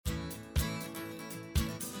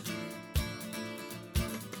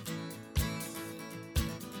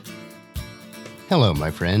Hello,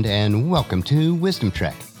 my friend, and welcome to Wisdom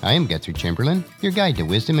Trek. I am Guthrie Chamberlain, your guide to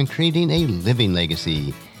wisdom and creating a living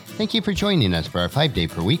legacy. Thank you for joining us for our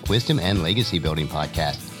 5-day-per-week wisdom and legacy building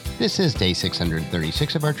podcast. This is day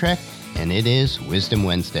 636 of our trek, and it is Wisdom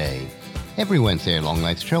Wednesday. Every Wednesday along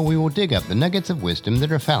Life's Trail, we will dig up the nuggets of wisdom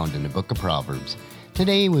that are found in the book of Proverbs.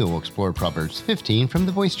 Today, we will explore Proverbs 15 from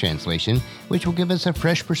the Voice translation, which will give us a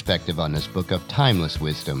fresh perspective on this book of timeless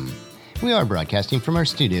wisdom. We are broadcasting from our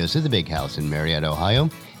studios at the Big House in Marietta, Ohio.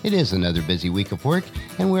 It is another busy week of work,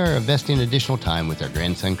 and we are investing additional time with our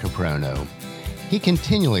grandson, Caprono. He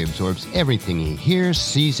continually absorbs everything he hears,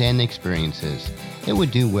 sees, and experiences. It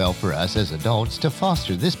would do well for us as adults to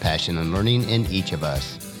foster this passion and learning in each of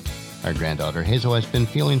us. Our granddaughter Hazel has been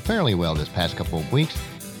feeling fairly well this past couple of weeks,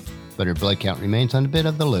 but her blood count remains on a bit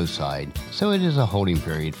of the low side, so it is a holding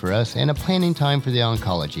period for us and a planning time for the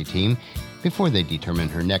oncology team before they determine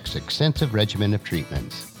her next extensive regimen of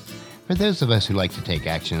treatments. For those of us who like to take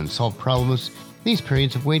action and solve problems, these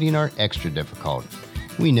periods of waiting are extra difficult.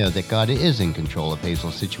 We know that God is in control of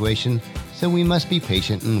Hazel's situation, so we must be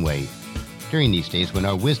patient and wait. During these days when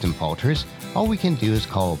our wisdom falters, all we can do is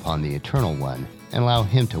call upon the Eternal One and allow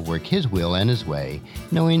Him to work His will and His way,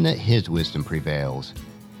 knowing that His wisdom prevails.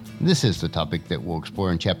 This is the topic that we'll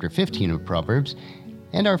explore in chapter 15 of Proverbs,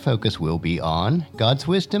 and our focus will be on God's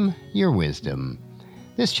wisdom, your wisdom.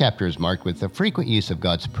 This chapter is marked with the frequent use of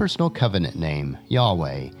God's personal covenant name,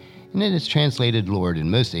 Yahweh, and it is translated Lord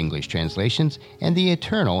in most English translations and the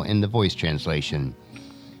Eternal in the Voice translation.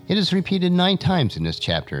 It is repeated 9 times in this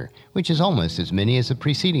chapter, which is almost as many as the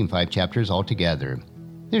preceding 5 chapters altogether.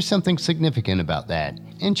 There's something significant about that.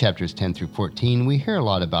 In chapters 10 through 14, we hear a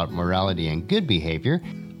lot about morality and good behavior,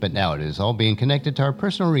 but now it is all being connected to our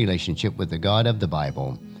personal relationship with the God of the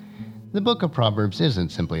Bible. The book of Proverbs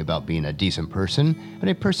isn't simply about being a decent person, but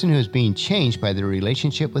a person who is being changed by their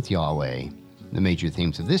relationship with Yahweh. The major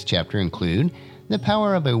themes of this chapter include the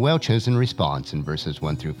power of a well-chosen response in verses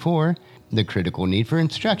 1 through 4, the critical need for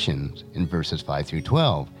instructions in verses 5 through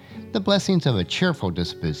 12, the blessings of a cheerful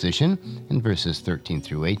disposition in verses 13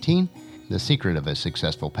 through 18, the secret of a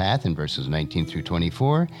successful path in verses 19 through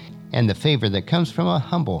 24, and the favor that comes from a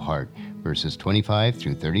humble heart, verses 25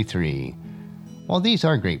 through 33. While these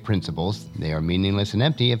are great principles, they are meaningless and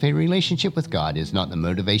empty if a relationship with God is not the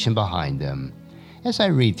motivation behind them. As I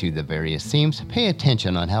read through the various themes, pay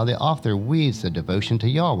attention on how the author weaves the devotion to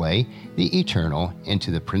Yahweh, the Eternal, into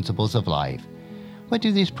the principles of life. What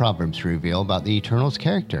do these Proverbs reveal about the Eternal's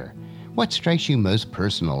character? What strikes you most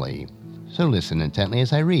personally? So listen intently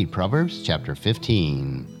as I read Proverbs chapter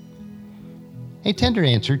 15. A tender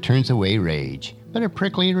answer turns away rage, but a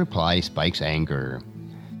prickly reply spikes anger.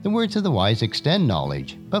 The words of the wise extend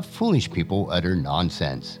knowledge, but foolish people utter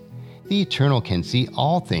nonsense. The Eternal can see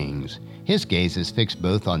all things. His gaze is fixed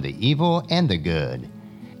both on the evil and the good.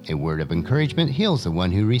 A word of encouragement heals the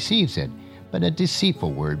one who receives it, but a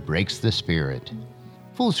deceitful word breaks the spirit.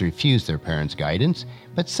 Fools refuse their parents' guidance,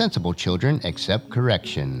 but sensible children accept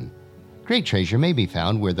correction. Great treasure may be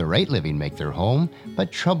found where the right living make their home,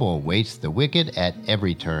 but trouble awaits the wicked at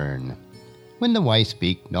every turn. When the wise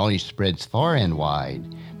speak, knowledge spreads far and wide,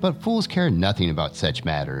 but fools care nothing about such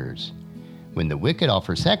matters. When the wicked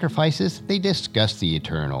offer sacrifices, they disgust the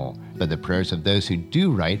Eternal, but the prayers of those who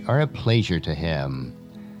do right are a pleasure to Him.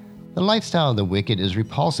 The lifestyle of the wicked is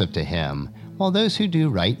repulsive to Him, while those who do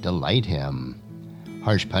right delight Him.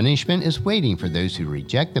 Harsh punishment is waiting for those who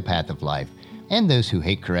reject the path of life, and those who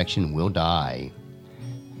hate correction will die.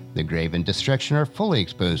 The grave and destruction are fully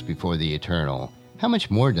exposed before the Eternal. How much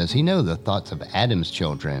more does He know the thoughts of Adam's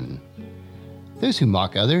children? Those who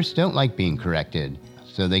mock others don't like being corrected,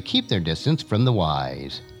 so they keep their distance from the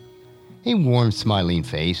wise. A warm, smiling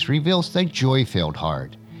face reveals the joy-filled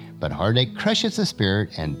heart, but heartache crushes the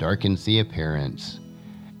spirit and darkens the appearance.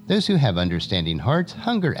 Those who have understanding hearts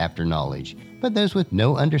hunger after knowledge, but those with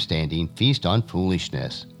no understanding feast on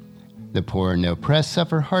foolishness. The poor and oppressed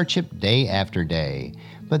suffer hardship day after day,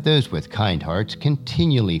 but those with kind hearts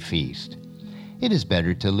continually feast. It is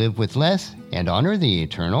better to live with less and honor the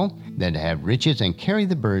Eternal than to have riches and carry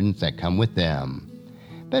the burdens that come with them.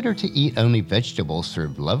 Better to eat only vegetables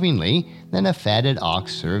served lovingly than a fatted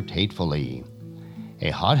ox served hatefully. A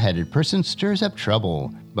hot-headed person stirs up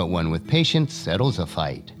trouble, but one with patience settles a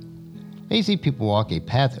fight. Lazy people walk a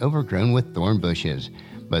path overgrown with thorn bushes,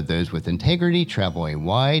 but those with integrity travel a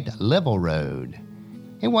wide, level road.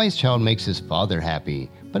 A wise child makes his father happy,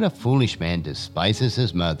 but a foolish man despises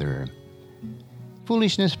his mother.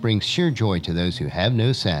 Foolishness brings sheer joy to those who have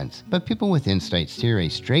no sense, but people with insight steer a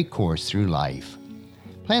straight course through life.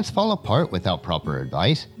 Plants fall apart without proper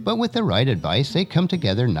advice, but with the right advice they come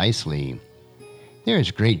together nicely. There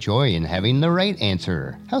is great joy in having the right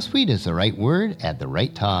answer. How sweet is the right word at the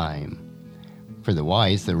right time. For the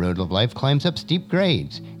wise, the road of life climbs up steep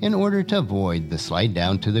grades in order to avoid the slide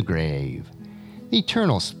down to the grave. The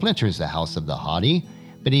Eternal splinters the house of the haughty,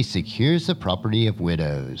 but he secures the property of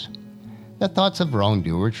widows. The thoughts of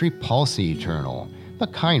wrongdoers repulse the Eternal,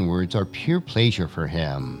 but kind words are pure pleasure for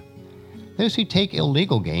him. Those who take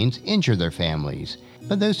illegal gains injure their families,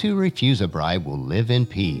 but those who refuse a bribe will live in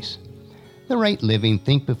peace. The right living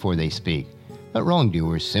think before they speak, but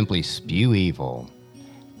wrongdoers simply spew evil.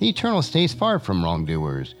 The Eternal stays far from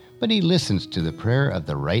wrongdoers, but he listens to the prayer of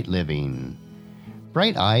the right living.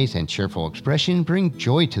 Bright eyes and cheerful expression bring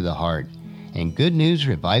joy to the heart, and good news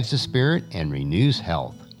revives the spirit and renews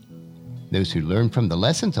health. Those who learn from the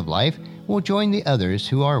lessons of life will join the others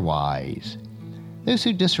who are wise. Those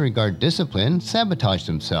who disregard discipline sabotage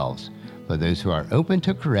themselves, but those who are open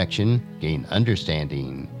to correction gain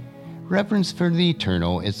understanding. Reverence for the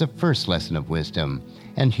Eternal is the first lesson of wisdom,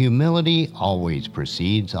 and humility always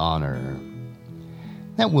precedes honor.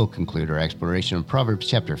 That will conclude our exploration of Proverbs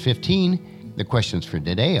chapter 15. The questions for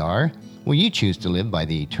today are, will you choose to live by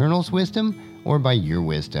the Eternal's wisdom or by your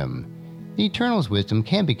wisdom? The Eternal's wisdom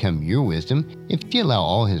can become your wisdom if you allow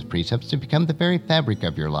all his precepts to become the very fabric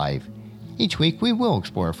of your life. Each week we will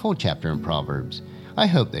explore a full chapter in Proverbs. I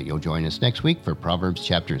hope that you'll join us next week for Proverbs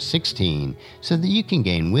chapter 16 so that you can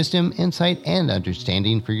gain wisdom, insight, and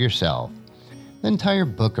understanding for yourself. The entire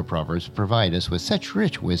book of Proverbs provides us with such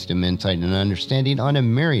rich wisdom, insight, and understanding on a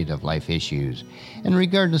myriad of life issues. And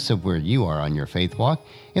regardless of where you are on your faith walk,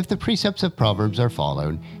 if the precepts of Proverbs are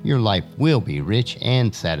followed, your life will be rich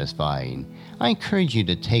and satisfying. I encourage you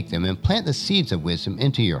to take them and plant the seeds of wisdom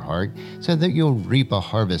into your heart so that you'll reap a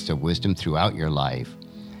harvest of wisdom throughout your life.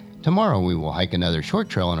 Tomorrow we will hike another short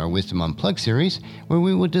trail in our Wisdom Unplugged series where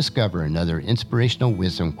we will discover another inspirational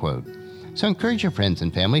wisdom quote. So encourage your friends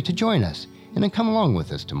and family to join us and then come along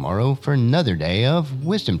with us tomorrow for another day of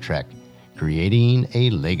Wisdom Trek, creating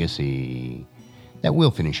a legacy. That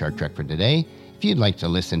will finish our trek for today. If you'd like to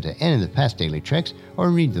listen to any of the past daily treks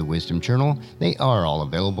or read the Wisdom Journal, they are all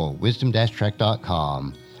available at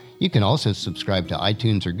wisdom-trek.com. You can also subscribe to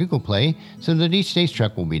iTunes or Google Play so that each day's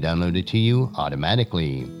trek will be downloaded to you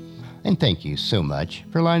automatically. And thank you so much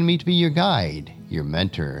for allowing me to be your guide, your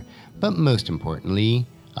mentor, but most importantly,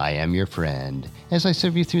 I am your friend as I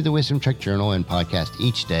serve you through the Wisdom Trek Journal and podcast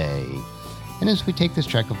each day. And as we take this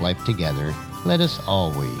trek of life together, let us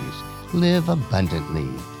always live abundantly,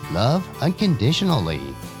 love unconditionally,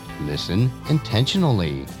 listen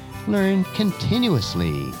intentionally, learn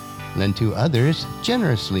continuously, lend to others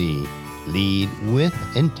generously, lead with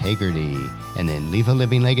integrity, and then leave a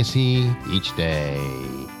living legacy each day.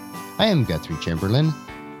 I am Guthrie Chamberlain,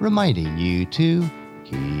 reminding you to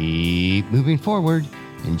keep moving forward,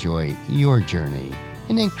 enjoy your journey,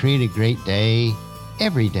 and then create a great day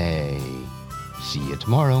every day. See you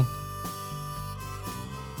tomorrow.